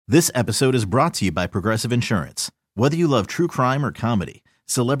This episode is brought to you by Progressive Insurance. Whether you love true crime or comedy,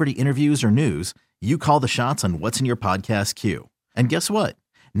 celebrity interviews or news, you call the shots on what's in your podcast queue. And guess what?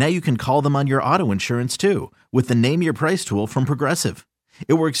 Now you can call them on your auto insurance too with the Name Your Price tool from Progressive.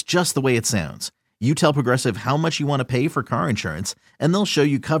 It works just the way it sounds. You tell Progressive how much you want to pay for car insurance, and they'll show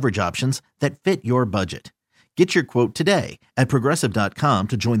you coverage options that fit your budget. Get your quote today at Progressive.com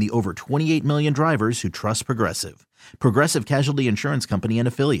to join the over 28 million drivers who trust Progressive. Progressive Casualty Insurance Company and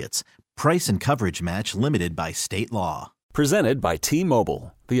Affiliates. Price and coverage match limited by state law. Presented by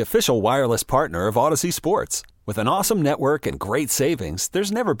T-Mobile, the official wireless partner of Odyssey Sports. With an awesome network and great savings,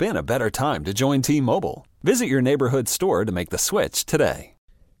 there's never been a better time to join T-Mobile. Visit your neighborhood store to make the switch today.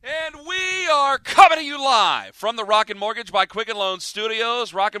 And we are coming to you live from the Rocket Mortgage by Quicken Loans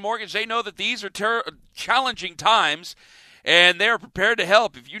Studios. Rocket Mortgage, they know that these are challenging times, and they're prepared to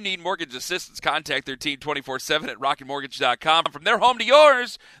help. If you need mortgage assistance, contact their team 24/7 at rocketmortgage.com. From their home to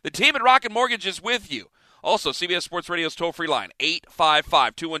yours, the team at Rocket Mortgage is with you. Also, CBS Sports Radio's toll-free line,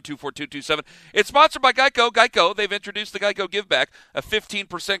 855-212-4227. It's sponsored by Geico. Geico, they've introduced the Geico Give Back, a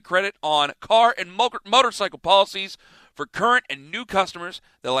 15% credit on car and motorcycle policies for current and new customers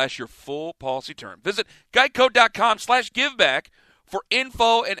that last your full policy term. Visit geico.com/giveback for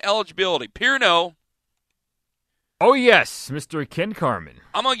info and eligibility. Pierno. Oh, yes, Mr. Ken Carman.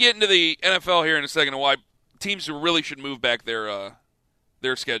 I'm going to get into the NFL here in a second and why teams really should move back their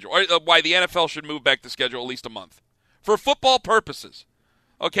schedule, or why the NFL should move back the schedule at least a month for football purposes.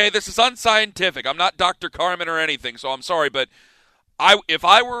 Okay, this is unscientific. I'm not Dr. Carman or anything, so I'm sorry, but if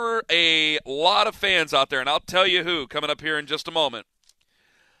I were a lot of fans out there, and I'll tell you who coming up here in just a moment,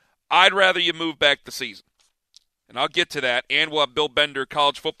 I'd rather you move back the season. And I'll get to that, and we'll have Bill Bender,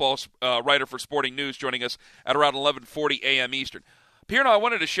 college football writer for Sporting News, joining us at around 11:40 a.m. Eastern. Pierno, I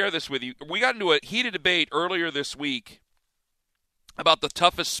wanted to share this with you. We got into a heated debate earlier this week about the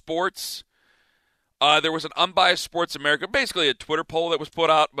toughest sports. There was an Unbiased Sports America, basically a Twitter poll that was put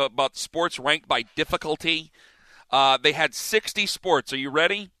out about sports ranked by difficulty. They had 60 sports. Are you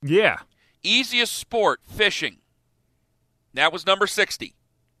ready? Yeah. Easiest sport, fishing. That was number 60.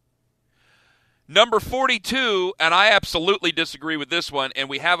 Number 42, and I absolutely disagree with this one, and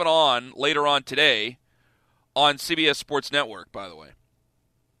we have it on later on today on CBS Sports Network, by the way.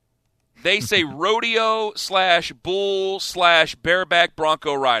 They say rodeo/bull/bareback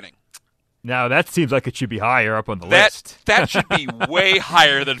bronco riding. Now, that seems like it should be higher up on the list. That should be way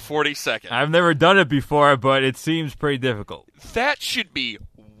higher than 42nd. I've never done it before, but it seems pretty difficult. That should be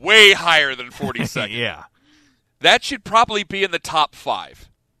way higher than 42nd. Yeah. That should probably be in the top 5,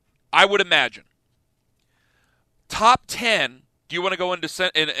 I would imagine. Top 10, do you want to go in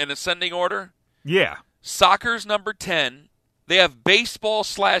ascending order? Yeah. Soccer's number 10. They have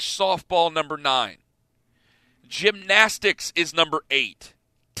baseball/softball number 9. Gymnastics is number 8.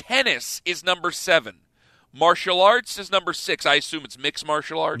 Tennis is number 7. Martial arts is number 6. I assume it's mixed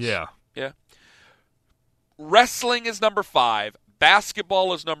martial arts. Yeah. Yeah. Wrestling is number 5.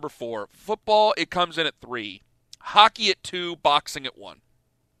 Basketball is number 4. Football, it comes in at 3. Hockey at 2. Boxing at 1.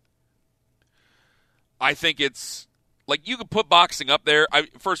 I think it's, like, you could put boxing up there. I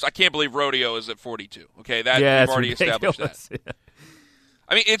can't believe rodeo is at 42. Okay, we've already established that. Yeah.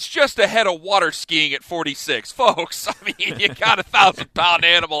 I mean, it's just ahead of water skiing at 46. Folks, I mean, you got a 1,000-pound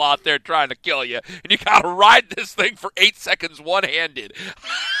animal out there trying to kill you, and you got to ride this thing for 8 seconds one-handed.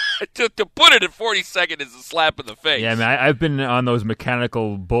 to put it at 42nd is a slap in the face. Yeah, I mean, I've been on those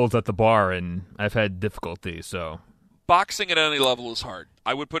mechanical bulls at the bar, and I've had difficulty, so. Boxing at any level is hard.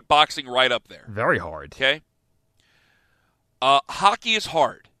 I would put boxing right up there. Very hard. Okay? Hockey is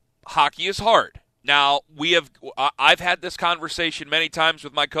hard. Hockey is hard. Now, I've had this conversation many times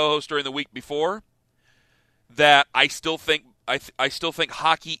with my co-host during the week before that I still think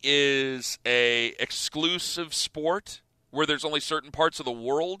hockey is a exclusive sport where there's only certain parts of the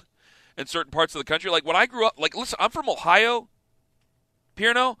world and certain parts of the country. Like when I grew up, like listen, I'm from Ohio,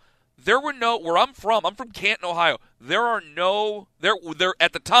 Pierno. Where I'm from Canton, Ohio. There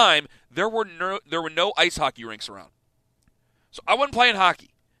at the time there were no ice hockey rinks around. So I wasn't playing hockey.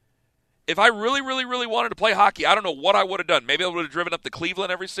 If I really, really, really wanted to play hockey, I don't know what I would have done. Maybe I would have driven up to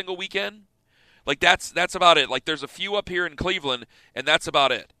Cleveland every single weekend. Like that's about it. Like there's a few up here in Cleveland, and that's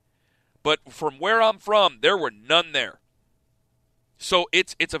about it. But from where I'm from, there were none there. So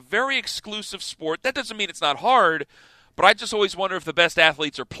it's a very exclusive sport. That doesn't mean it's not hard, but I just always wonder if the best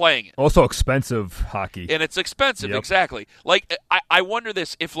athletes are playing it. Also expensive hockey. And it's expensive, Yep. Exactly. Like I wonder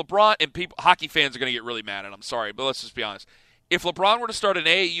this, if LeBron, and hockey fans are going to get really mad, and I'm sorry, but let's just be honest. If LeBron were to start an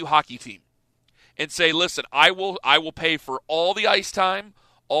AAU hockey team and say, listen, I will pay for all the ice time,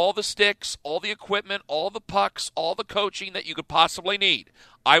 all the sticks, all the equipment, all the pucks, all the coaching that you could possibly need.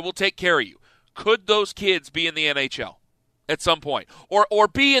 I will take care of you. Could those kids be in the NHL at some point? Or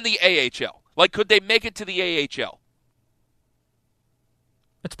be in the AHL? Like, could they make it to the AHL?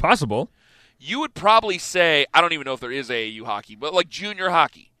 It's possible. You would probably say, I don't even know if there is AAU hockey, but like junior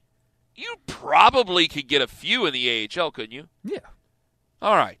hockey. You probably could get a few in the AHL, couldn't you? Yeah.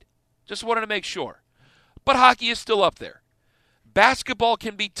 All right. Just wanted to make sure. But hockey is still up there. Basketball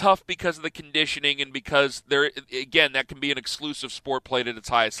can be tough because of the conditioning and because, again, that can be an exclusive sport played at its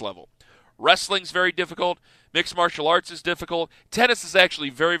highest level. Wrestling's very difficult. Mixed martial arts is difficult. Tennis is actually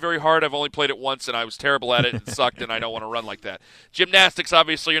very, very hard. I've only played it once, and I was terrible at it and sucked, and I don't want to run like that. Gymnastics,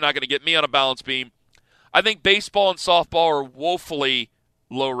 obviously, you're not going to get me on a balance beam. I think baseball and softball are woefully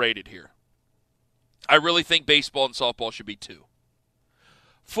low-rated here. I really think baseball and softball should be 2.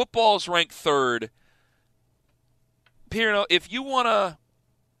 Football is ranked 3rd. Pirno, if you want to,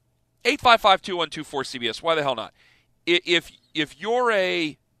 855-2124-CBS, why the hell not? If you're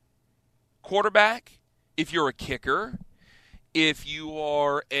a quarterback, if you're a kicker, if you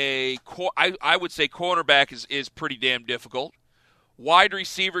are I would say cornerback is pretty damn difficult. Wide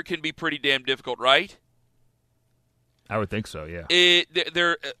receiver can be pretty damn difficult, right? I would think so, yeah.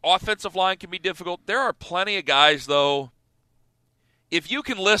 Their offensive line can be difficult. There are plenty of guys, though. If you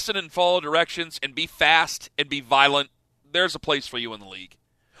can listen and follow directions and be fast and be violent, there's a place for you in the league.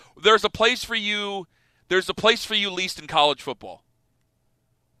 There's a place for you least in college football.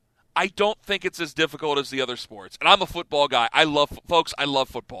 I don't think it's as difficult as the other sports. And I'm a football guy. I love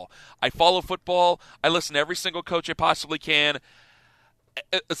football. I follow football. I listen to every single coach I possibly can.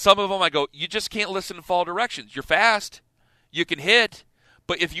 Some of them I go, you just can't listen and follow directions. You're fast. You can hit.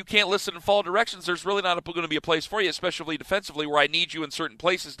 But if you can't listen and follow directions, there's really not going to be a place for you, especially defensively, where I need you in certain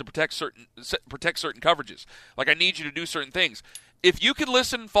places to protect certain coverages. Like I need you to do certain things. If you can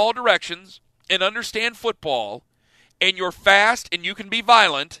listen and follow directions and understand football, and you're fast and you can be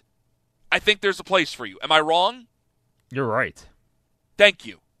violent, I think there's a place for you. Am I wrong? You're right. Thank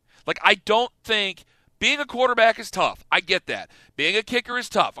you. Like, I don't think being a quarterback is tough. I get that. Being a kicker is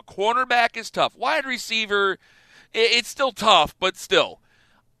tough. A cornerback is tough. Wide receiver, it's still tough, but still.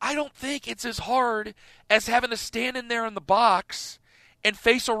 I don't think it's as hard as having to stand in there in the box and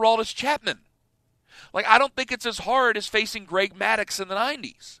face Aroldis Chapman. Like, I don't think it's as hard as facing Greg Maddux in the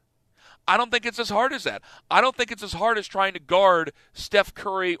 90s. I don't think it's as hard as that. I don't think it's as hard as trying to guard Steph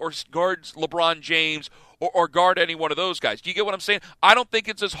Curry or guard LeBron James or guard any one of those guys. Do you get what I'm saying? I don't think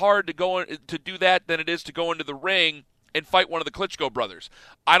it's as hard to do that than it is to go into the ring and fight one of the Klitschko brothers.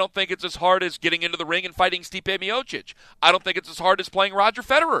 I don't think it's as hard as getting into the ring and fighting Stipe Miocic. I don't think it's as hard as playing Roger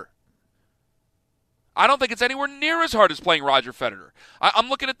Federer. I don't think it's anywhere near as hard as playing Roger Federer. I'm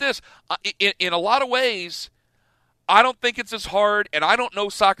looking at this. In a lot of ways, I don't think it's as hard, and I don't know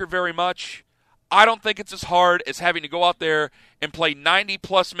soccer very much. I don't think it's as hard as having to go out there and play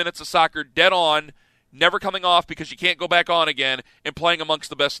 90-plus minutes of soccer dead on, never coming off because you can't go back on again, and playing amongst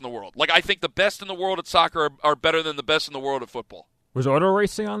the best in the world. Like, I think the best in the world at soccer are better than the best in the world at football. Was auto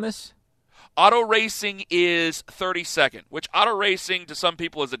racing on this? Auto racing is 32nd, which auto racing to some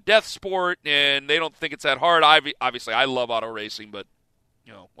people is a death sport, and they don't think it's that hard. Obviously, I love auto racing, but,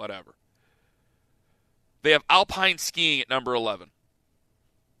 whatever. They have alpine skiing at number 11.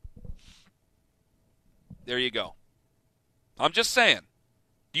 There you go. I'm just saying.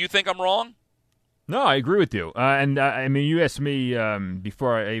 Do you think I'm wrong? No, I agree with you. And I mean, you asked me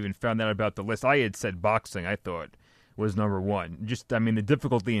before I even found out about the list. I had said boxing, I thought, was number 1. Just, I mean, the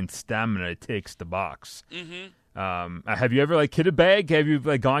difficulty and stamina it takes to box. Mm-hmm. Have you ever, hit a bag? Have you,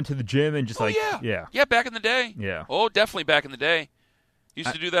 gone to the gym and just, yeah. Yeah, back in the day. Yeah. Oh, definitely back in the day.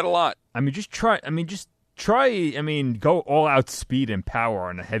 Used to do that a lot. I mean, go all-out speed and power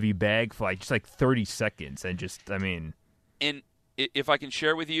on a heavy bag for, 30 seconds and just, And if I can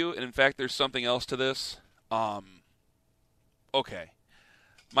share with you, and in fact there's something else to this, okay.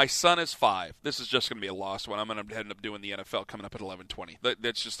 My son is 5. This is just going to be a lost one. I'm going to end up doing the NFL coming up at 11:20.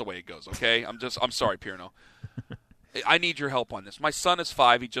 That's just the way it goes, okay? I'm sorry, Pirno. I need your help on this. My son is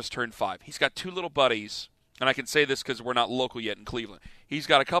 5. He just turned 5. He's got 2 little buddies, and I can say this because we're not local yet in Cleveland. He's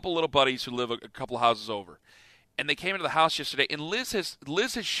got a couple little buddies who live a couple houses over. And they came into the house yesterday, and Liz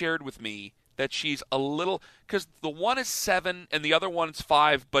has shared with me that she's a little, because the one is 7 and the other one's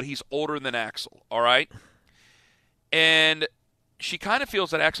 5, but he's older than Axel, all right? And she kind of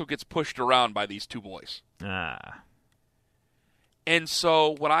feels that Axel gets pushed around by these 2 boys. And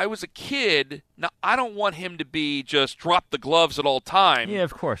so when I was a kid, now I don't want him to be just drop the gloves at all time. Yeah,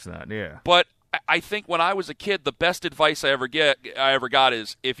 of course not, yeah. But I think when I was a kid, the best advice I ever got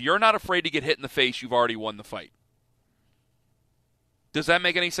is, if you're not afraid to get hit in the face, you've already won the fight. Does that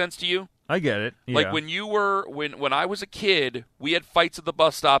make any sense to you? I get it. Yeah. Like when I was a kid, we had fights at the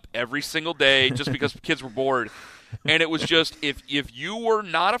bus stop every single day just because kids were bored. And it was just if you were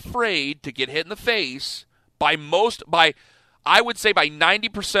not afraid to get hit in the face by I would say by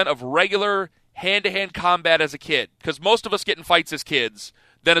 90% of regular hand-to-hand combat as a kid, because most of us get in fights as kids,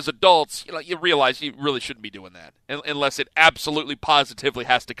 then as adults, you realize you really shouldn't be doing that unless it absolutely positively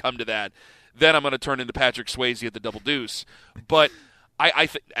has to come to that. Then I'm going to turn into Patrick Swayze at the Double Deuce. But I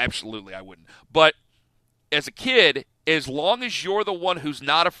think absolutely I wouldn't. But as a kid, as long as you're the one who's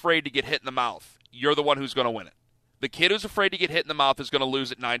not afraid to get hit in the mouth, you're the one who's going to win it. The kid who's afraid to get hit in the mouth is going to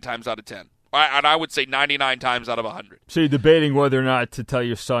lose it 9 times out of 10. And I would say 99 times out of 100. So you're debating whether or not to tell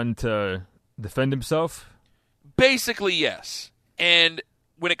your son to defend himself? Basically, yes. And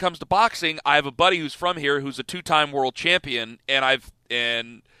when it comes to boxing, I have a buddy who's from here who's a 2-time world champion, and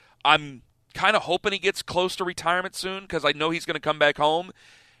I'm kind of hoping he gets close to retirement soon because I know he's going to come back home.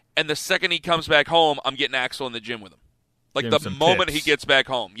 And the second he comes back home, I'm getting Axel in the gym with him. Like the moment he gets back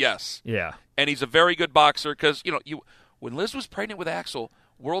home, yes. Yeah. And he's a very good boxer because, when Liz was pregnant with Axel,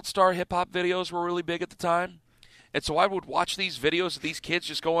 World Star hip-hop videos were really big at the time. And so I would watch these videos of these kids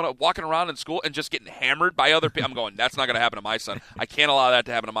just walking around in school and just getting hammered by other people. I'm going, that's not going to happen to my son. I can't allow that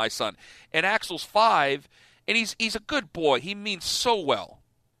to happen to my son. And Axel's 5, and he's a good boy. He means so well.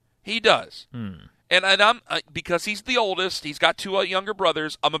 He does. And I'm because he's the oldest, he's got 2 younger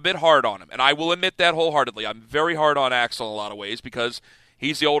brothers, I'm a bit hard on him. And I will admit that wholeheartedly. I'm very hard on Axel in a lot of ways because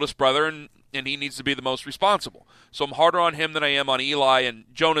he's the oldest brother and he needs to be the most responsible. So I'm harder on him than I am on Eli, and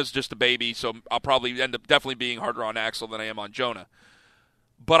Jonah's just a baby, so I'll probably end up definitely being harder on Axel than I am on Jonah.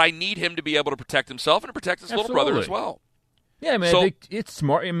 But I need him to be able to protect himself and to protect his little brother as well. Yeah, I think it's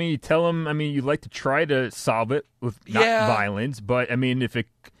smart. I mean, you tell him, you'd like to try to solve it with not violence, but,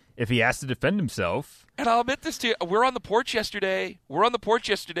 if he has to defend himself. And I'll admit this to you, we're on the porch yesterday,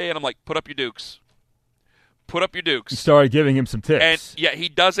 and I'm like, put up your dukes. Put up your dukes. You started giving him some tips. And, yeah, he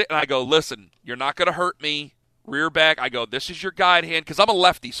does it, and I go, listen, you're not going to hurt me. Rear back. I go, this is your guide hand, because I'm a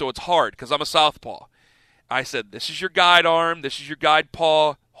lefty, so it's hard, because I'm a southpaw. I said, this is your guide arm. This is your guide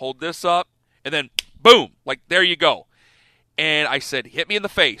paw. Hold this up. And then, boom, like, there you go. And I said, hit me in the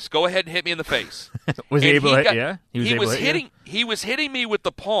face. Go ahead and hit me in the face. Was he able to hit you? He was hitting me with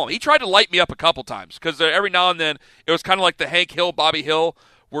the palm. He tried to light me up a couple times, because every now and then, it was kind of like the Hank Hill, Bobby Hill,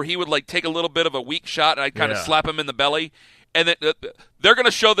 where he would take a little bit of a weak shot, and I'd kind of slap him in the belly. And then they're going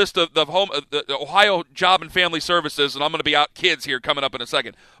to show this to the Ohio Job and Family Services, and I'm going to be out kids here coming up in a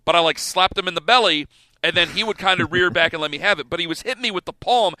second. But I slapped him in the belly, and then he would kind of rear back and let me have it. But he was hitting me with the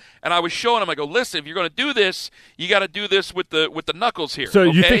palm, and I was showing him. I go, listen, if you're going to do this, you got to do this with the knuckles here. So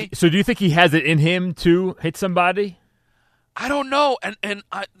do you think he has it in him to hit somebody? I don't know, and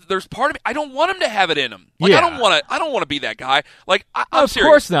there's part of me I don't want him to have it in him. I don't want to be that guy. I'm serious. Of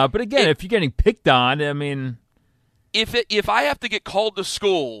course not. But again, if you're getting picked on, if I have to get called to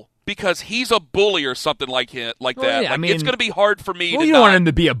school because he's a that, it's going to be hard for me. Well, you don't want him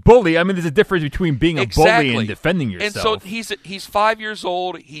to be a bully. There's a difference between being a bully and defending yourself. And so he's 5 years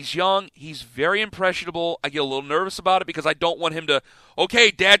old. He's young. He's very impressionable. I get a little nervous about it because I don't want him to.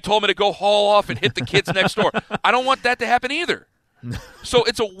 Okay, Dad told me to go haul off and hit the kids next door. I don't want that to happen either. So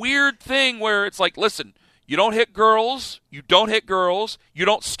it's a weird thing where it's like, listen. You don't hit girls. You don't hit girls. You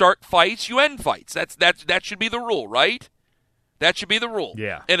don't start fights. You end fights. That should be the rule, right? That should be the rule.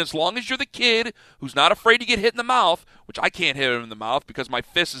 Yeah. And as long as you're the kid who's not afraid to get hit in the mouth, which I can't hit him in the mouth because my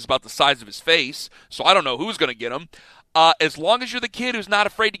fist is about the size of his face, so I don't know who's going to get him. As long as you're the kid who's not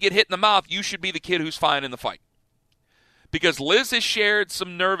afraid to get hit in the mouth, you should be the kid who's fine in the fight. Because Liz has shared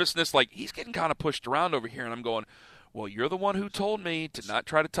some nervousness, he's getting kind of pushed around over here, and I'm going, well, you're the one who told me to not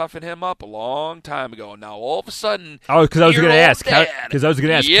try to toughen him up a long time ago. Now, all of a sudden, because I was going to ask.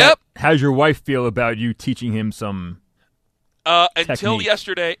 Yep. How's your wife feel about you teaching him some until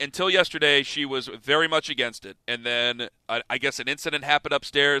technique? yesterday, she was very much against it. And then I guess an incident happened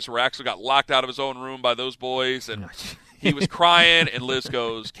upstairs where Axel got locked out of his own room by those boys, and he was crying, and Liz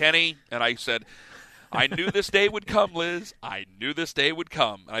goes, Kenny, and I said, I knew this day would come, Liz. I knew this day would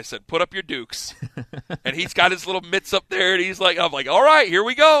come. And I said, put up your dukes. And he's got his little mitts up there, and I'm like, all right, here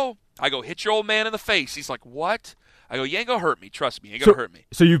we go. I go, hit your old man in the face. He's like, what? I go, you ain't going to hurt me. Trust me, you ain't going to hurt me.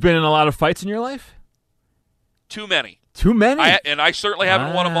 So you've been in a lot of fights in your life? Too many. Too many? And I certainly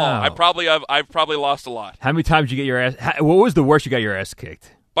haven't won them all. I've probably lost a lot. How many times did you get your ass? What was the worst you got your ass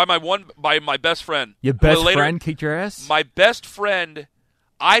kicked? By my best friend. Your best friend kicked your ass? My best friend...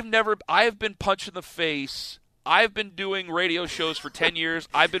 I have been punched in the face. I've been doing radio shows for 10 years.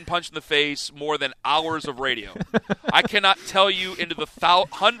 I've been punched in the face more than hours of radio. I cannot tell you into the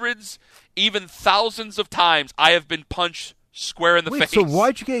hundreds, even thousands of times I have been punched square in the face. So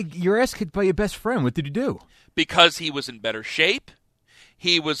why'd you get your ass kicked by your best friend? What did you do? Because he was in better shape.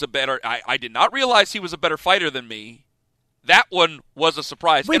 He was a better. I did not realize he was a better fighter than me. That one was a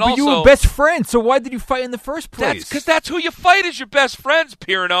surprise. Wait, and but also, you were best friends, so why did you fight in the first place? Because that's who you fight is your best friends,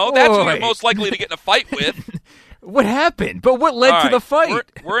 Pierno. That's who you're most likely to get in a fight with. What happened? But what led to the fight?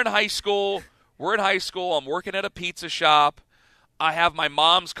 We're in high school. I'm working at a pizza shop. I have my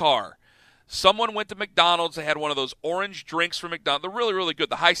mom's car. Someone went to McDonald's. They had one of those orange drinks from McDonald's. They're really, really good.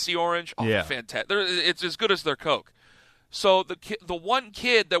 The High C Orange. Oh, yeah. Fantastic. It's as good as their Coke. So the one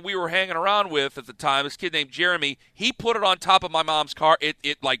kid that we were hanging around with at the time, this kid named Jeremy, he put it on top of my mom's car.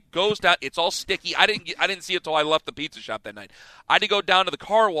 It like goes down. It's all sticky. I didn't see it until I left the pizza shop that night. I had to go down to the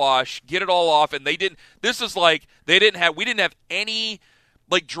car wash, get it all off, and they didn't. This is like we didn't have any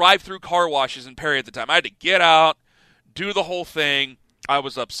like drive-through car washes in Perry at the time. I had to get out, do the whole thing. I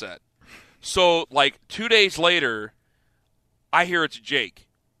was upset. So like 2 days later, I hear it's Jake,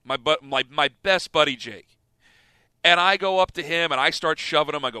 my best buddy Jake. And I go up to him and I start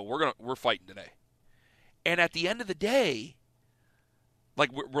shoving him. I go, we're fighting today. And at the end of the day,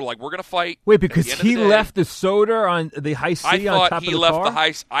 like we're gonna fight. Wait, because he left the soda on the High C on top of the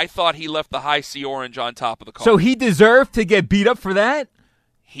car? I thought he left the High C Orange on top of the car. So he deserved to get beat up for that?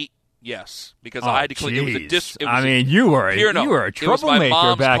 Yes, because I had to clean. You were a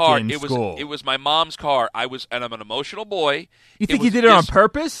troublemaker back in school. It was my mom's car. And I'm an emotional boy. You think he did it on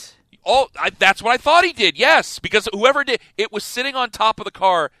purpose? Oh, that's what I thought he did, yes. Because whoever did, it was sitting on top of the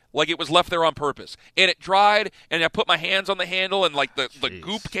car like it was left there on purpose. And it dried, and I put my hands on the handle, and like the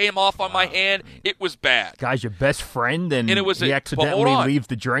goop came off on my hand. It was bad. Guy's your best friend, and he accidentally leaves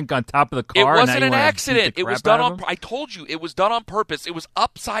the drink on top of the car. It wasn't an accident. It was done on. I told you, it was done on purpose. It was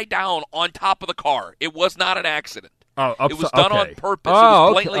upside down on top of the car. It was not an accident. It was done on purpose. It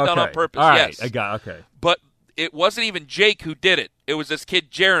was blatantly done on purpose. All yes, right. I got okay. But it wasn't even Jake who did it. It was this kid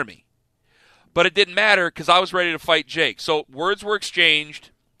Jeremy. But it didn't matter because I was ready to fight Jake. So words were exchanged.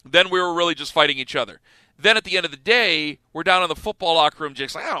 Then we were really just fighting each other. Then at the end of the day, we're down in the football locker room.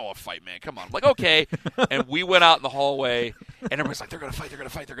 Jake's like, I don't want to fight, man. Come on. I'm like, okay. And we went out in the hallway, and everybody's like, they're going to fight, they're going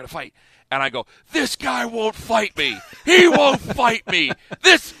to fight, they're going to fight. And I go, this guy won't fight me. He won't fight me.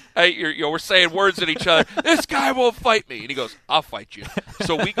 We're saying words at each other. This guy won't fight me. And he goes, I'll fight you.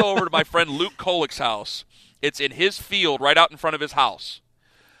 So we go over to my friend Luke Kolick's house. It's in his field right out in front of his house.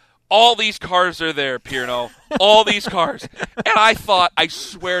 All these cars are there, Pierno. All these cars. And I thought, I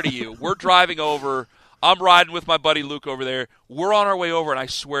swear to you, we're driving over. I'm riding with my buddy Luke over there. We're on our way over, and I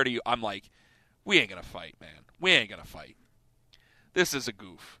swear to you, I'm like, we ain't going to fight, man. We ain't going to fight. This is a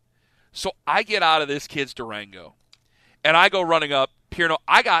goof. So I get out of this kid's Durango, and I go running up. Pierno,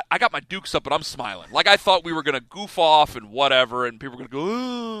 I got my dukes up, and I'm smiling. Like I thought we were going to goof off and whatever, and people were going to go,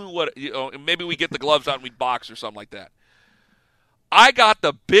 ooh, what? Maybe we get the gloves out and we box or something like that. I got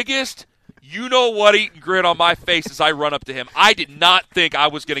the biggest you-know-what-eating grin on my face as I run up to him. I did not think I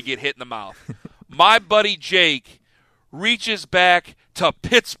was going to get hit in the mouth. My buddy Jake reaches back to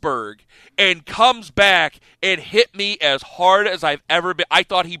Pittsburgh and comes back and hit me as hard as I've ever been. I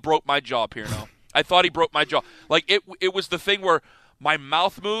thought he broke my jaw, Pierno. I thought he broke my jaw. Like, it was the thing where my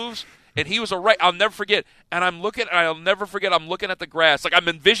mouth moves, and he was I'll never forget. And I'm looking at the grass. Like, I'm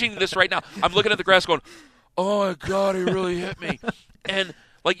envisioning this right now. I'm looking at the grass going, oh, my God, he really hit me. And,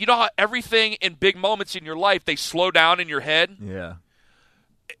 like, you know how everything in big moments in your life, they slow down in your head? Yeah.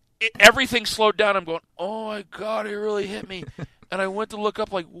 Everything slowed down. I'm going, oh, my God, he really hit me. And I went to look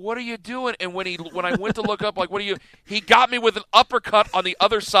up, like, what are you doing? And when I went to look up, like, he got me with an uppercut on the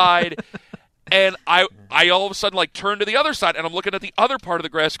other side. And I all of a sudden, like, turned to the other side, and I'm looking at the other part of the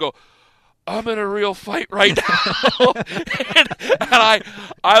grass and go, I'm in a real fight right now. and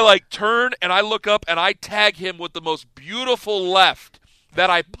I like turn and I look up and I tag him with the most beautiful left that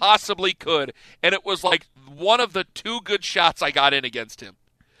I possibly could. And it was like one of the two good shots I got in against him.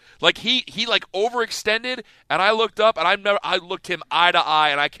 Like he like overextended, and I looked up and I looked him eye to eye,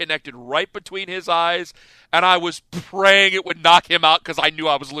 and I connected right between his eyes, and I was praying it would knock him out because I knew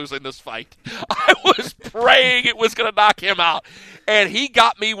I was losing this fight. I was praying it was gonna knock him out, and he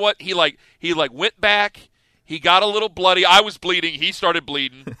got me. He went back. He got a little bloody. I was bleeding. He started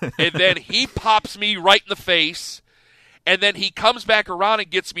bleeding, and then he pops me right in the face, and then he comes back around and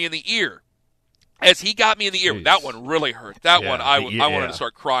gets me in the ear. As he got me in the ear, that one really hurt. That one I wanted to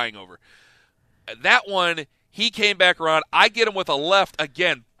start crying over. That one, he came back around. I get him with a left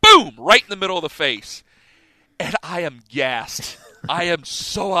again. Boom! Right in the middle of the face. And I am gassed. I am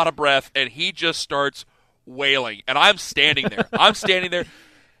so out of breath. And he just starts wailing. And I'm standing there.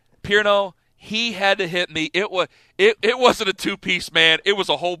 Pierno, He had to hit me. It wasn't a two-piece, man. It was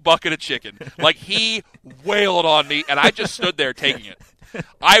a whole bucket of chicken. Like, he wailed on me, and I just stood there taking it.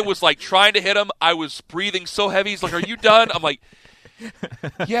 I was, like, trying to hit him. I was breathing so heavy. He's like, are you done? I'm like,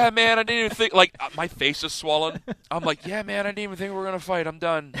 yeah, man, I didn't even think. Like, my face is swollen. I'm like, yeah, man, I didn't even think we were going to fight. I'm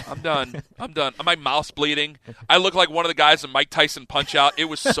done. My mouth's bleeding. I look like one of the guys in Mike Tyson Punch-Out. It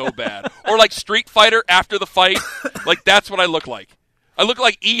was so bad. Or like Street Fighter after the fight. Like, that's what I look like. I look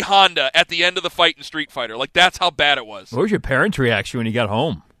like E. Honda at the end of the fight in Street Fighter. Like, that's how bad it was. What was your parents' reaction when you got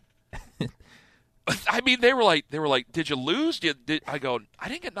home? I mean, they were like, did you lose? I go, I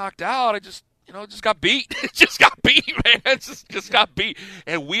didn't get knocked out. I just got beat. Just got beat, man. Just got beat.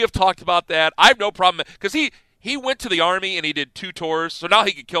 And we have talked about that. I have no problem because he went to the Army and he did 2 tours, so now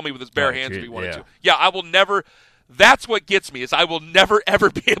he could kill me with his bare hands if he wanted to. Yeah, I will never. That's what gets me is I will never ever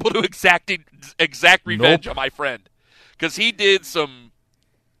be able to exact revenge on my friend because he did some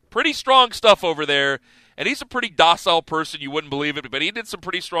pretty strong stuff over there. And he's a pretty docile person. You wouldn't believe it, but he did some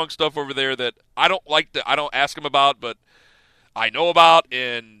pretty strong stuff over there that I don't ask him about, but I know about.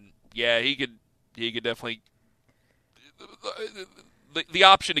 And yeah, he could definitely. The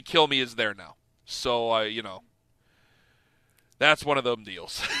option to kill me is there now. So that's one of them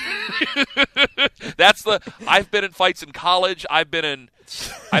deals. I've been in fights in college. I've been in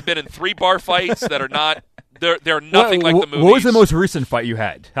 3-bar fights that are not. They're nothing like the movies. What was the most recent fight you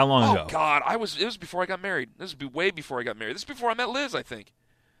had? How long ago? Oh, God. It was before I got married. This would be way before I got married. This is before I met Liz, I think.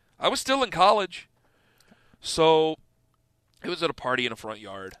 I was still in college. So it was at a party in a front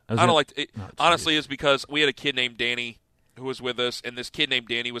yard. Honestly, it's because we had a kid named Danny who was with us, and this kid named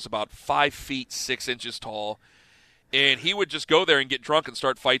Danny was about 5 feet 6 inches tall. And he would just go there and get drunk and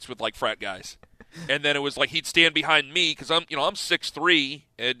start fights with, like, frat guys. And then it was like he'd stand behind me because I'm 6'3",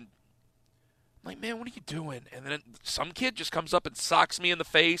 and I'm like, man, what are you doing? And then some kid just comes up and socks me in the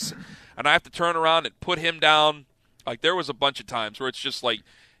face, and I have to turn around and put him down. Like, there was a bunch of times where it's just like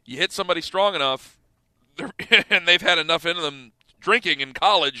you hit somebody strong enough, and they've had enough in them drinking in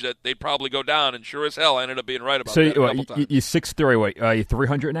college that they'd probably go down, and sure as hell I ended up being right about that a couple times. You're 6'3", wait, you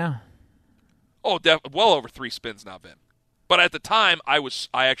 300 now? Oh, well over 3 spins now, Ben. But at the time, I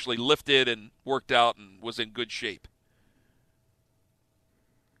actually lifted and worked out and was in good shape.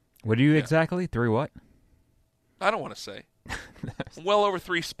 What are you exactly? 3 what? I don't want to say. Well over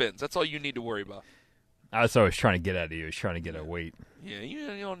 3 spins. That's all you need to worry about. That's what I was trying to get out of you. I was trying to get a weight. Yeah, you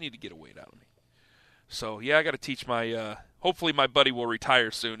don't need to get a weight out of me. So, yeah, I got to teach my hopefully my buddy will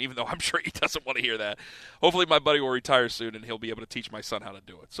retire soon, even though I'm sure he doesn't want to hear that. Hopefully my buddy will retire soon, and he'll be able to teach my son how to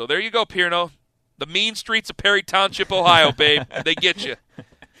do it. So there you go, Pierno. The mean streets of Perry Township, Ohio, babe. They get you.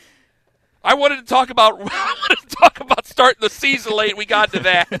 I wanted to talk about starting the season late. We got to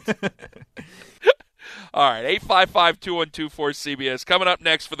that. All right, 855-2124-CBS. Coming up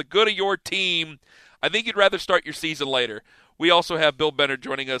next, for the good of your team, I think you'd rather start your season later. We also have Bill Benner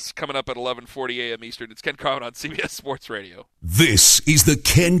joining us coming up at 11:40 a.m. Eastern. It's Ken Carman on CBS Sports Radio. This is the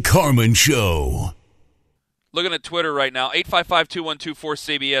Ken Carman Show. Looking at Twitter right now,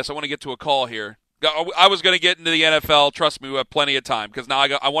 855-2124-CBS. I want to get to a call here. I was going to get into the NFL. Trust me, we have plenty of time because now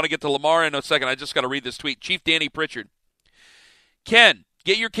I want to get to Lamar in a second. I just got to read this tweet. Chief Danny Pritchard. Ken,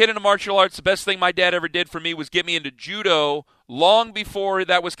 get your kid into martial arts. The best thing my dad ever did for me was get me into judo long before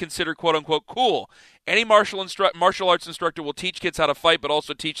that was considered quote-unquote cool. Any martial arts instructor will teach kids how to fight but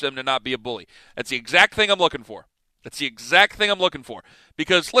also teach them to not be a bully. That's the exact thing I'm looking for.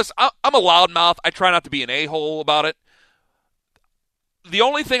 Because, listen, I'm a loudmouth. I try not to be an a-hole about it. The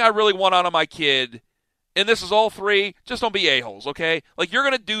only thing I really want out of my kid, and this is all three, just don't be a-holes, okay? Like, you're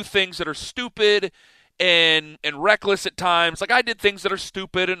going to do things that are stupid and reckless at times. Like, I did things that are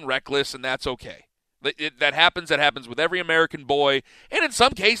stupid and reckless, and that's okay. That happens with every American boy, and in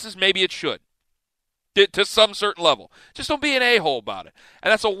some cases, maybe it should. To some certain level. Just don't be an a-hole about it.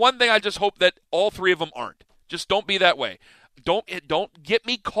 And that's the one thing I just hope that all three of them aren't. Just don't be that way. Don't get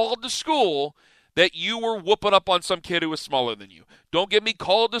me called to school that you were whooping up on some kid who was smaller than you. Don't get me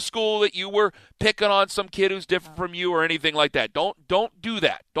called to school that you were picking on some kid who's different from you or anything like that. Don't do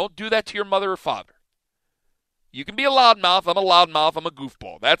that. Don't do that to your mother or father. You can be a loudmouth. I'm a loudmouth. I'm a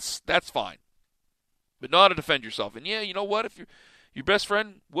goofball. That's fine. But know how to defend yourself. And yeah, you know what? If your best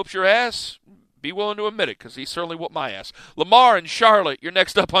friend whoops your ass, be willing to admit it because he certainly whooped my ass. Lamar and Charlotte, you're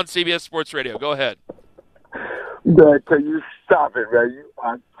next up on CBS Sports Radio. Go ahead. Man, can you stop it, man?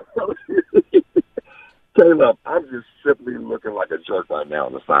 Caleb, I'm just simply looking like a jerk right now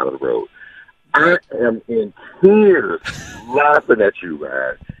on the side of the road. I am in tears laughing at you,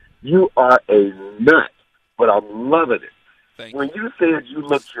 man. You are a nut, but I'm loving it. Thank when you. you said you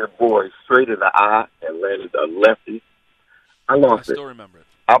looked your boy straight in the eye and landed a lefty, I lost it. I still remember it.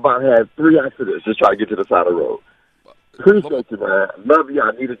 I about had 3 accidents just trying to get to the side of the road. Appreciate you, man. Love you.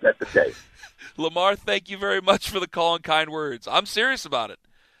 I needed that today. Lamar, thank you very much for the call and kind words. I'm serious about it.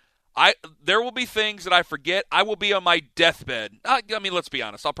 There will be things that I forget. I will be on my deathbed. I mean, let's be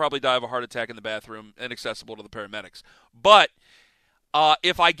honest. I'll probably die of a heart attack in the bathroom, inaccessible to the paramedics. But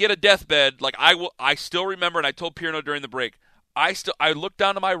if I get a deathbed, like I still remember, and I told Pierno during the break, I look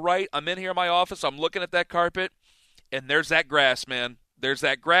down to my right. I'm in here in my office. I'm looking at that carpet, and there's that grass, man. There's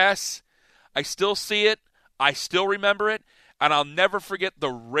that grass. I still see it. I still remember it, and I'll never forget the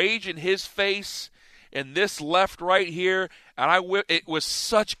rage in his face in this left right here, and it was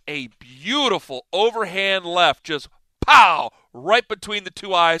such a beautiful overhand left, just pow, right between the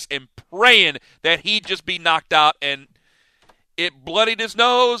two eyes, and praying that he'd just be knocked out, and it bloodied his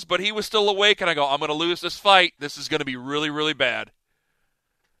nose, but he was still awake, and I go, I'm going to lose this fight. This is going to be really, really bad.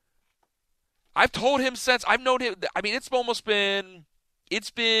 I've told him since, I've known him, I mean, it's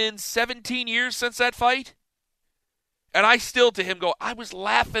been 17 years since that fight. And I still to him go, I was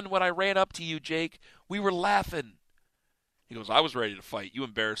laughing when I ran up to you, Jake. We were laughing. He goes, I was ready to fight. You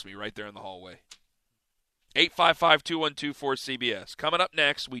embarrassed me right there in the hallway. 855-212-4CBS. Coming up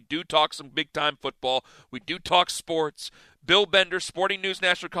next, we do talk some big-time football. We do talk sports. Bill Bender, Sporting News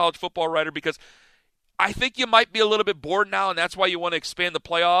National College football writer, because I think you might be a little bit bored now, and that's why you want to expand the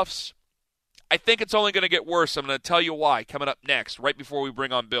playoffs. I think it's only going to get worse. I'm going to tell you why coming up next, right before we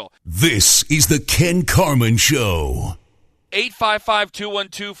bring on Bill. This is the Ken Carman Show.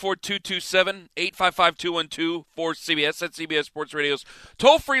 855-212-4227, 855-212-4CBS, that's CBS Sports Radio's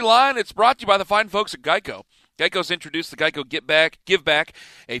toll-free line. It's brought to you by the fine folks at Geico. Geico's introduced the Geico Give Back,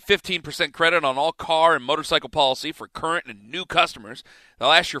 a 15% credit on all car and motorcycle policy for current and new customers. They'll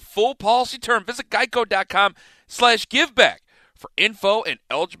last your full policy term. Visit geico.com/giveback for info and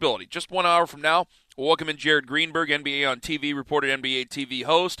eligibility. Just 1 hour from now, we'll welcome in Jared Greenberg, NBA on TV reporter, NBA TV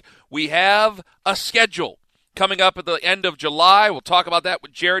host. We have a schedule coming up at the end of July. We'll talk about that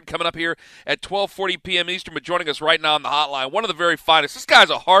with Jared coming up here at 12:40 p.m. Eastern, but joining us right now on the hotline, one of the very finest. This guy's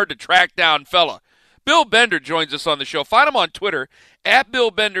a hard-to-track-down fella. Bill Bender joins us on the show. Find him on Twitter, at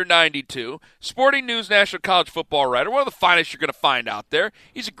BillBender92, Sporting News National College football writer, one of the finest you're going to find out there.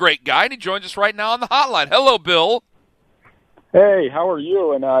 He's a great guy, and he joins us right now on the hotline. Hello, Bill. Hey, how are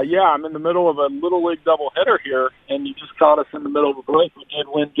you? And, I'm in the middle of a Little League doubleheader here, and you just caught us in the middle of a break. We did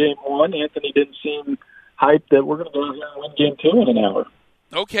win Game 1. Anthony didn't seem hyped that we're going to go here and win Game 2 in an hour.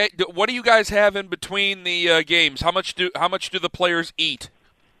 Okay. What do you guys have in between the games? How much do the players eat?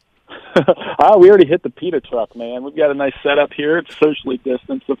 We already hit the pita truck, man. We've got a nice setup here. It's socially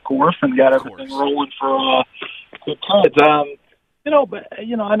distanced, of course, and got everything rolling for the kids. I know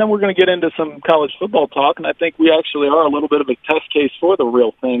we're going to get into some college football talk, and I think we actually are a little bit of a test case for the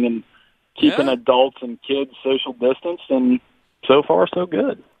real thing and keeping adults and kids social distance, and so far, so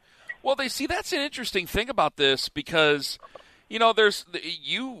good. Well, that's an interesting thing about this because, there's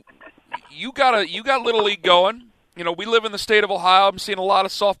you got Little League going. We live in the state of Ohio. I'm seeing a lot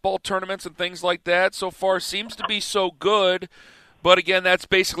of softball tournaments and things like that. So far, seems to be so good. But again, that's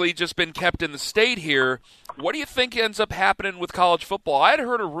basically just been kept in the state here. What do you think ends up happening with college football? I had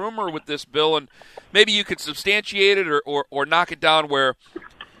heard a rumor with this, Bill, and maybe you could substantiate it or knock it down, where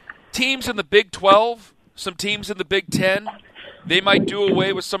teams in the Big 12, some teams in the Big 10, they might do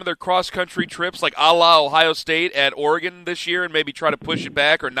away with some of their cross-country trips, like a la Ohio State at Oregon this year, and maybe try to push it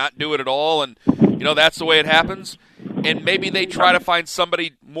back or not do it at all. And, that's the way it happens. And maybe they try to find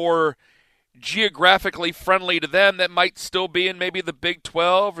somebody more geographically friendly to them that might still be in maybe the Big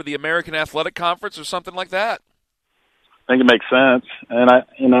 12 or the American Athletic Conference or something like that. I think it makes sense. And,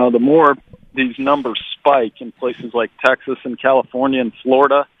 the more these numbers spike in places like Texas and California and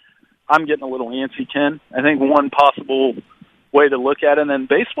Florida, I'm getting a little antsy, Ken. I think one possible way to look at it, and then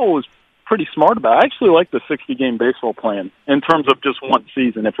baseball was pretty smart about it. I actually like the 60-game baseball plan in terms of just one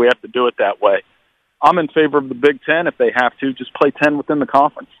season if we have to do it that way. I'm in favor of the Big Ten if they have to. Just play 10 within the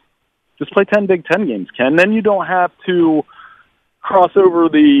conference. Just play 10 Big Ten games, Ken. Then you don't have to cross over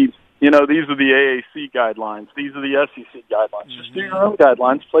these are the AAC guidelines. These are the SEC guidelines. Mm-hmm. Just do your own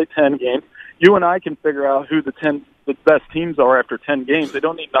guidelines. Play 10 games. You and I can figure out who the best teams are after 10 games. They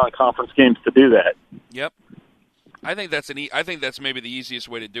don't need non-conference games to do that. Yep. I think that's maybe the easiest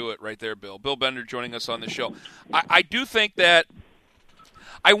way to do it right there, Bill. Bill Bender joining us on the show. I do think that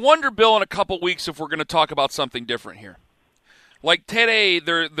I wonder, Bill, in a couple weeks if we're going to talk about something different here. Like today,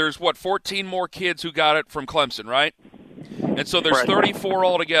 there's 14 more kids who got it from Clemson, right? And so there's 34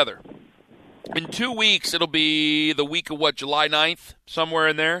 altogether. In 2 weeks, it'll be the week of July 9th, somewhere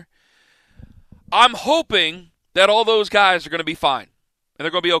in there. I'm hoping that all those guys are going to be fine and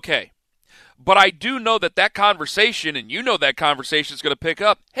they're going to be okay. But I do know that conversation, and you know that conversation is going to pick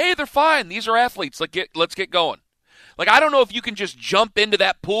up. Hey, they're fine. These are athletes. Let's get going. Like, I don't know if you can just jump into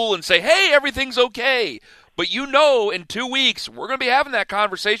that pool and say, hey, everything's okay. But in 2 weeks, we're going to be having that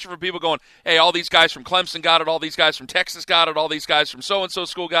conversation for people going, hey, all these guys from Clemson got it, all these guys from Texas got it, all these guys from so-and-so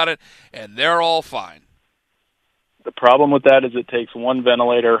school got it, and they're all fine. The problem with that is it takes one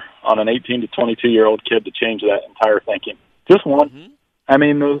ventilator on an 18 to 22-year-old kid to change that entire thinking. Just one. Mm-hmm. I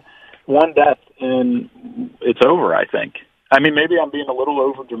mean, one death, and it's over, I think. I mean, maybe I'm being a little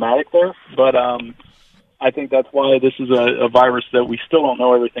over-dramatic there, but I think that's why this is a virus that we still don't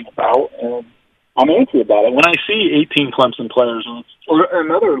know everything about, and I'm antsy about it. When I see 18 Clemson players, or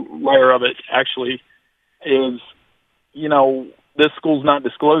another layer of it actually is, this school's not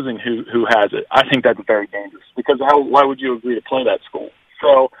disclosing who has it. I think that's very dangerous because why would you agree to play that school?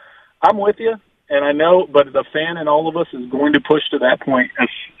 So I'm with you, and I know, but the fan in all of us is going to push to that point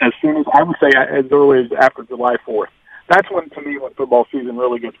as soon as, I would say, as early as after July 4th. That's when, to me, when football season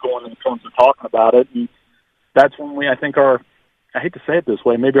really gets going in terms of talking about it. And that's when I think I hate to say it this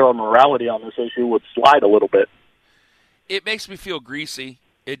way, maybe our morality on this issue would slide a little bit. It makes me feel greasy.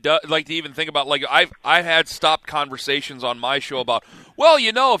 It does, like, to even think about, like, I've had stopped conversations on my show about, well,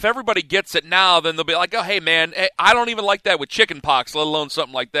 if everybody gets it now, then they'll be like, oh, hey, man, I don't even like that with chicken pox, let alone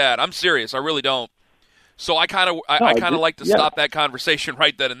something like that. I'm serious. I really don't. So I kind of like to stop that conversation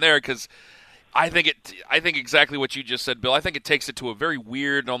right then and there because I think exactly what you just said, Bill. I think it takes it to a very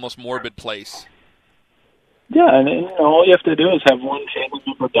weird and almost morbid place. Yeah, and all you have to do is have one family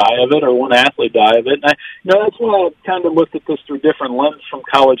member die of it or one athlete die of it. And that's why I kind of looked at this through different lenses from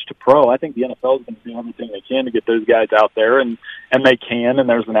college to pro. I think the NFL is going to do everything they can to get those guys out there, and they can, and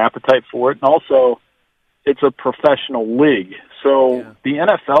there's an appetite for it. And also, it's a professional league. So the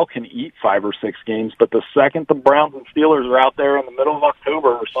NFL can eat 5 or 6 games, but the second the Browns and Steelers are out there in the middle of October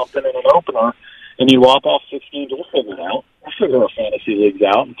or something in an opener, and you lop off 6 games, we'll figure it out. We'll figure our fantasy leagues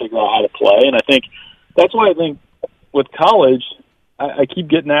out and figure out how to play. And I think that's why I think with college, I keep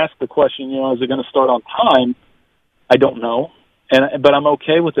getting asked the question, is it going to start on time? I don't know. But I'm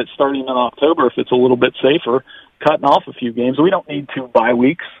okay with it starting in October if it's a little bit safer, cutting off a few games. We don't need 2 bye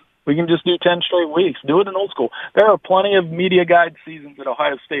weeks. We can just do 10 straight weeks. Do it in old school. There are plenty of media guide seasons at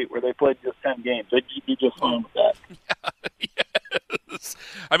Ohio State where they played just 10 games. They'd be just fine with that. Yes.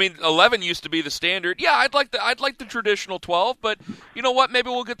 I mean, 11 used to be the standard. Yeah, I'd like the traditional 12, but you know what? Maybe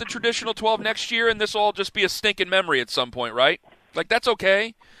we'll get the traditional 12 next year, and this will all just be a stinking memory at some point, right? Like, that's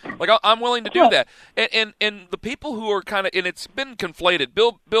okay. Like, I'm willing to do that. And the people who are kind of, and it's been conflated.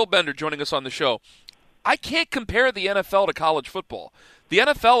 Bill Bender joining us on the show. I can't compare the NFL to college football. The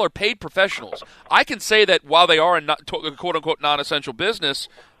NFL are paid professionals. I can say that while they are a quote-unquote non-essential business,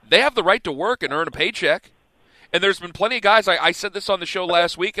 they have the right to work and earn a paycheck. And there's been plenty of guys, I said this on the show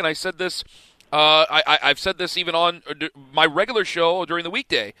last week, and I said this, I've said this even on my regular show during the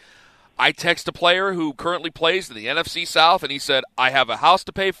weekday. I text a player who currently plays in the NFC South, and he said, I have a house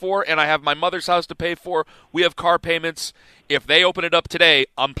to pay for, and I have my mother's house to pay for. We have car payments. If they open it up today,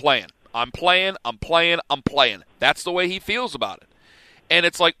 I'm playing. I'm playing. That's the way he feels about it. And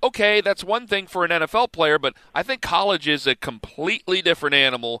it's like, okay, that's one thing for an NFL player, but I think college is a completely different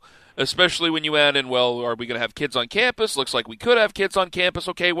animal, especially when you add in, well, are we going to have kids on campus? Looks like we could have kids on campus.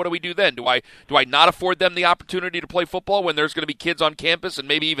 Okay, what do we do then? Do I not afford them the opportunity to play football when there's going to be kids on campus and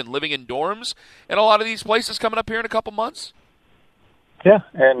maybe even living in dorms in a lot of these places coming up here in a couple months? Yeah,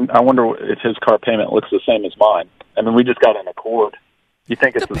 and I wonder if his car payment looks the same as mine. I mean, we just got an Accord. You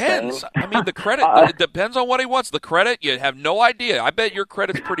think it's depends. the same? I mean, the credit it depends on what he wants. The credit, you have no idea. I bet your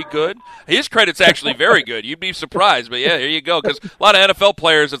credit's pretty good. His credit's actually very good. You'd be surprised, but yeah, here you go. Because a lot of NFL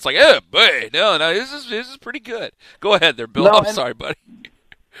players, it's like, boy, no, this is pretty good. Go ahead, there, Bill. I'm sorry, buddy.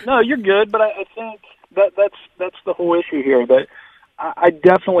 No, you're good, but I think that's the whole issue here. That I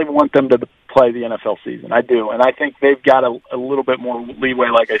definitely want them to play the NFL season. I do, and I think they've got a little bit more leeway,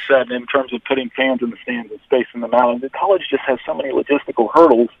 like I said, in terms of putting fans in the stands and spacing them out. And the college just has so many logistical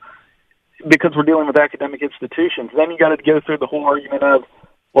hurdles because we're dealing with academic institutions. Then you got to go through the whole argument of,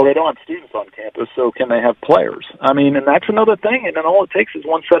 well, they don't have students on campus, so can they have players? I mean, and that's another thing, and then all it takes is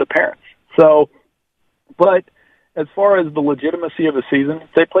one set of parents. So, but as far as the legitimacy of a season, if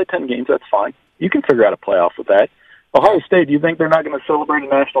they play 10 games, that's fine. You can figure out a playoff with that. Ohio State, do you think they're not going to celebrate a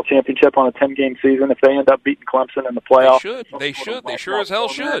national championship on a 10-game season if they end up beating Clemson in the playoff? They should. They sure as hell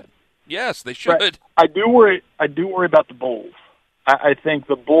should. Yes, they should. Right. I do worry about the Bulls. I think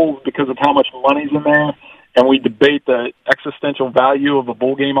the Bulls, because of how much money's in there, and we debate the existential value of a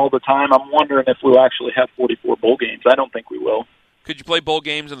bowl game all the time, I'm wondering if we'll actually have 44 bowl games. I don't think we will. Could you play bowl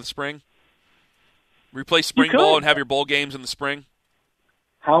games in the spring? Replace spring bowl and have your bowl games in the spring?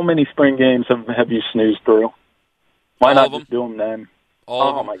 How many spring games have you snoozed through? Why All not of them. just do them then? All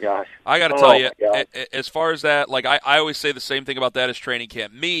of Oh, them. my gosh. I got to tell you, as far as that, like I always say the same thing about that as training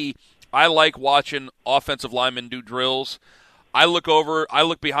camp. Me, I like watching offensive linemen do drills. I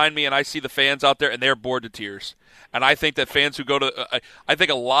look behind me, and I see the fans out there, and they're bored to tears. And I think that fans who go to I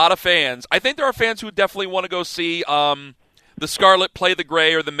think a lot of fans, I think there are fans who definitely want to go see the Scarlet play the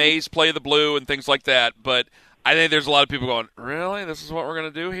gray or the Mays play the blue and things like that. But I think there's a lot of people going, really? This is what we're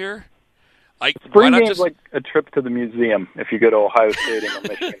going to do here? Like, spring game's like a trip to the museum if you go to Ohio Stadium or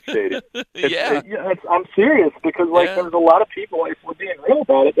Michigan Stadium. I'm serious because, there's a lot of people, if we're being real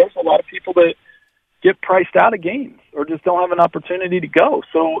about it, there's a lot of people that get priced out of games or just don't have an opportunity to go.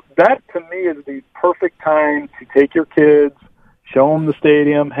 So that, to me, is the perfect time to take your kids, show them the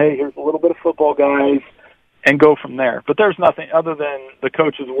stadium, hey, here's a little bit of football, guys, and go from there. But there's nothing other than the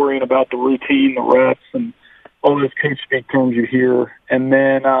coaches worrying about the routine, the reps, and all those coach speak terms you hear, and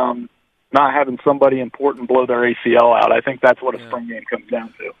then not having somebody important blow their ACL out. I think that's what a spring game comes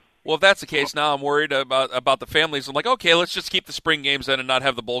down to. Well, if that's the case, now I'm worried about the families. I'm like, okay, let's just keep the spring games in and not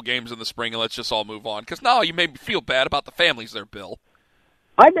have the bowl games in the spring, and let's just all move on. Because now you made me feel bad about the families there, Bill.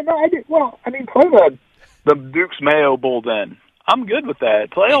 Play the Duke's Mayo Bowl then. I'm good with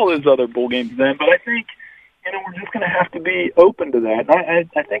that. Play all those other bowl games then. But I think, we're just going to have to be open to that. And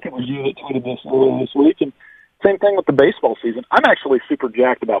I think it was you that tweeted this earlier this week. And same thing with the baseball season. I'm actually super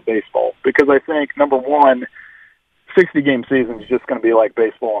jacked about baseball because I think, number one, 60-game season is just going to be like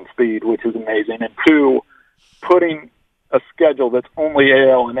baseball on speed, which is amazing. And two, putting a schedule that's only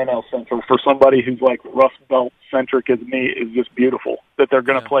AL and NL Central for somebody who's like Rust Belt-centric as me is just beautiful, that they're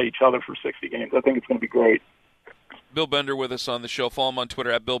going to play each other for 60 games. I think it's going to be great. Bill Bender with us on the show. Follow him on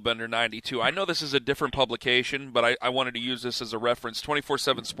Twitter at BillBender92. I know this is a different publication, but I wanted to use this as a reference.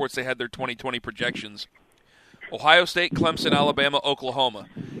 24/7 Sports, they had their 2020 projections. Ohio State, Clemson, Alabama, Oklahoma.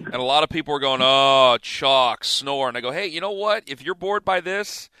 And a lot of people are going, oh, chalk, snore. And I go, hey, you know what? If you're bored by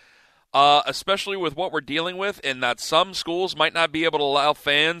this, especially with what we're dealing with, and that some schools might not be able to allow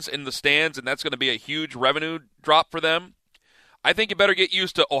fans in the stands, and that's going to be a huge revenue drop for them, I think you better get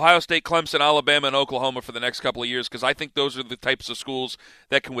used to Ohio State, Clemson, Alabama, and Oklahoma for the next couple of years because I think those are the types of schools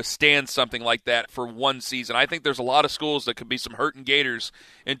that can withstand something like that for one season. I think there's a lot of schools that could be some hurting Gators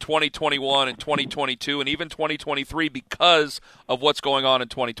in 2021 and 2022 and even 2023 because of what's going on in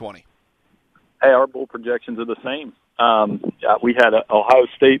 2020. Hey, our bowl projections are the same. We had Ohio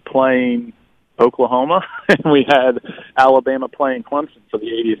State playing Oklahoma, and we had Alabama playing Clemson for the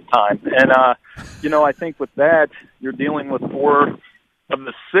 80th time. And, I think with that, you're dealing with 4 of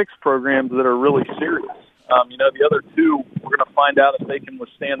the 6 programs that are really serious. The other 2, we're going to find out if they can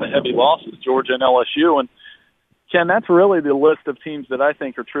withstand the heavy losses, Georgia and LSU. And, Ken, that's really the list of teams that I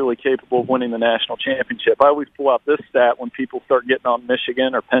think are truly capable of winning the national championship. I always pull out this stat when people start getting on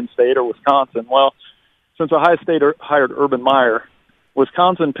Michigan or Penn State or Wisconsin. Well, since Ohio State hired Urban Meyer,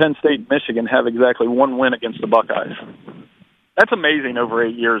 Wisconsin, Penn State, and Michigan have exactly 1 win against the Buckeyes. That's amazing over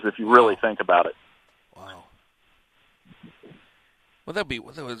 8 years if you really think about it. Wow.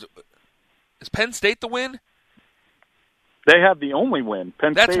 Is Penn State the win? They have the only win.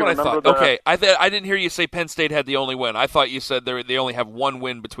 That's what I thought. Okay, I didn't hear you say Penn State had the only win. I thought you said they only have 1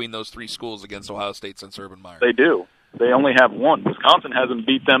 win between those 3 schools against Ohio State since Urban Meyer. They do. They only have 1. Wisconsin hasn't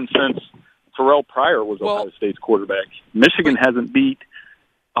beat them since Terrell Pryor was Ohio State's quarterback. Michigan hasn't beat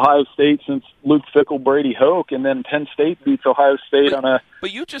Ohio State since Luke Fickell, Brady Hoke, and then Penn State beats Ohio State on a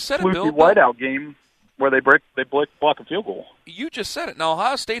but you just said it, Bill. whiteout game where they block a field goal. You just said it. Now,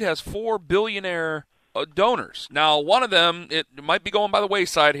 Ohio State has 4 billionaire donors. Now, one of them, it might be going by the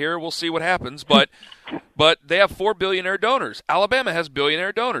wayside here. We'll see what happens, but they have 4 billionaire donors. Alabama has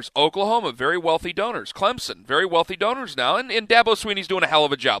billionaire donors. Oklahoma, very wealthy donors. Clemson, very wealthy donors now. And Dabo Swinney's doing a hell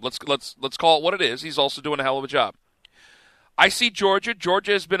of a job. Let's call it what it is. He's also doing a hell of a job. I see Georgia.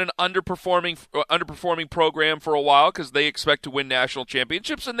 Georgia has been an underperforming program for a while because they expect to win national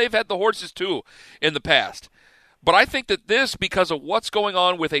championships, and they've had the horses too in the past. But I think that this, because of what's going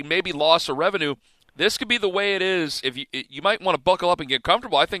on with a maybe loss of revenue, this could be the way it is. If you might want to buckle up and get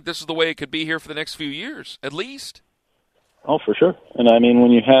comfortable. I think this is the way it could be here for the next few years, at least. Oh, for sure. And I mean,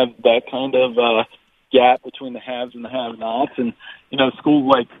 when you have that kind of gap between the haves and the have-nots, and schools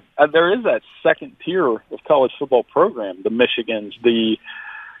like there is that second tier of college football program, the Michigans,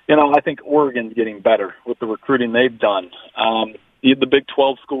 I think Oregon's getting better with the recruiting they've done. The Big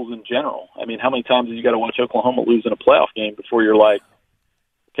 12 schools in general. I mean, how many times have you got to watch Oklahoma lose in a playoff game before you're like,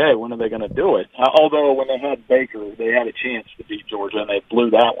 okay, when are they going to do it? Although when they had Baker, they had a chance to beat Georgia, and they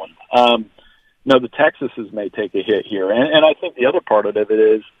blew that one. The Texases may take a hit here. And I think the other part of it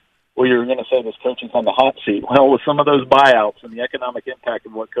is well, you're going to say this coach is on the hot seat. Well, with some of those buyouts and the economic impact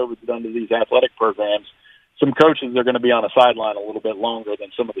of what COVID's done to these athletic programs, some coaches are going to be on a sideline a little bit longer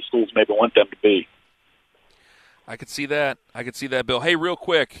than some of the schools maybe want them to be. I could see that. Bill. Hey, real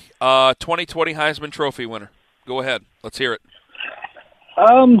quick, 2020 Heisman Trophy winner. Go ahead. Let's hear it.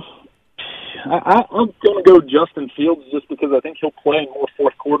 I'm going to go Justin Fields just because I think he'll play in more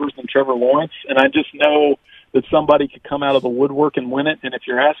fourth quarters than Trevor Lawrence, and I just know that somebody could come out of the woodwork and win it. And if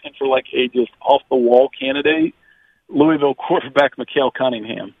you're asking for like a just off-the-wall candidate, Louisville quarterback Mikael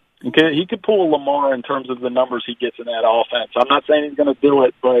Cunningham. Okay, he could pull a Lamar in terms of the numbers he gets in that offense. I'm not saying he's going to do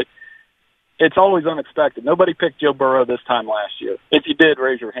it, but it's always unexpected. Nobody picked Joe Burrow this time last year. If you did,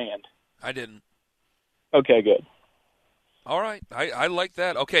 raise your hand. I didn't. Okay, good. All right, I like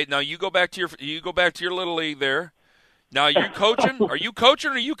that. Okay, now you go back to your little league there. Now, are you coaching? Are you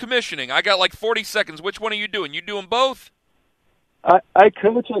coaching or are you commissioning? I got like 40 seconds. Which one are you doing? You doing both? I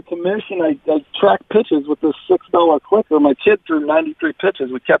coach and commission. I track pitches with this $6 clicker. My kid threw 93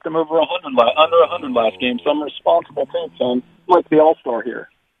 pitches. We kept him over under 100 last game, so I'm responsible too, son. Like the all-star here.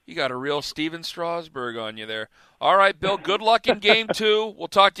 You got a real Steven Strasburg on you there. All right, Bill, good luck in Game 2. We'll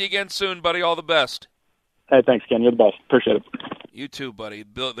talk to you again soon, buddy. All the best. Hey, thanks, Ken. You're the best. Appreciate it. You too, buddy.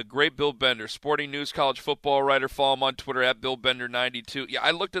 Bill, the great Bill Bender, Sporting News college football writer. Follow him on Twitter at BillBender92. Yeah,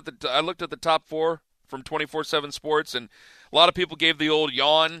 I looked at the top 4 from 24/7 Sports, and a lot of people gave the old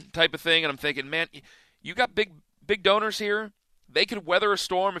yawn type of thing, and I'm thinking, man, you got big donors here. They could weather a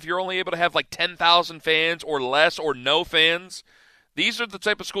storm if you're only able to have like 10,000 fans or less or no fans. These are the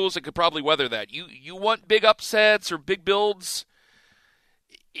type of schools that could probably weather that. You want big upsets or big builds,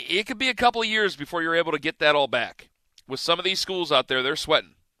 it could be a couple of years before you're able to get that all back. With some of these schools out there, they're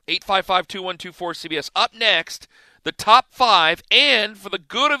sweating. 855-2124-CBS. Up next, the top 5, and for the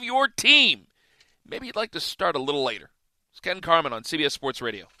good of your team, maybe you'd like to start a little later. It's Ken Carman on CBS Sports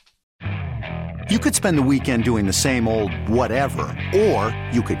Radio. You could spend the weekend doing the same old whatever, or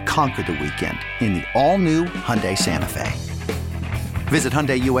you could conquer the weekend in the all-new Hyundai Santa Fe. Visit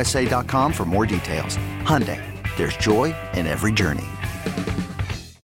HyundaiUSA.com for more details. Hyundai, there's joy in every journey.